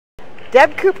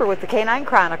Deb Cooper with the Canine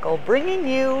Chronicle, bringing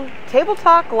you Table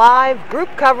Talk Live group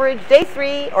coverage, Day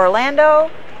 3, Orlando.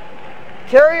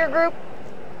 Terrier group,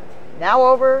 now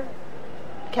over.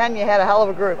 Ken, you had a hell of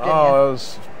a group, didn't you? Oh, it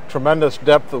was tremendous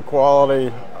depth of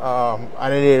quality. I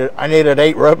needed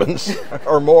 8 ribbons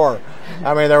or more.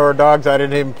 I mean, there were dogs I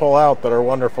didn't even pull out that are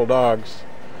wonderful dogs.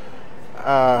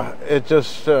 It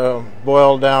just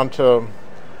boiled down to,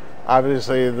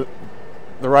 obviously, the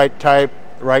right type,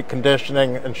 right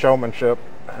conditioning, and showmanship,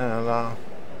 and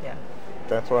yeah,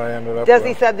 that's what I ended up Desi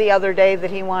with. said the other day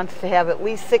that he wants to have at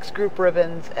least 6 group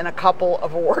ribbons and a couple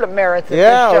of award of merits at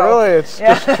Yeah, this show. really, it's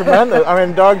just tremendous. I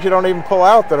mean, dogs you don't even pull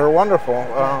out that are wonderful.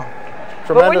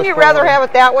 But wouldn't you rather have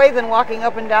it that way than walking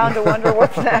up and down to wonder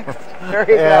what's next? There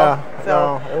you go.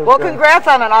 So, no, well, good. congrats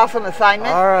on an awesome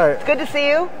assignment. All right. It's good to see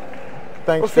you.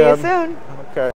 Thanks, We'll see you Deb. soon.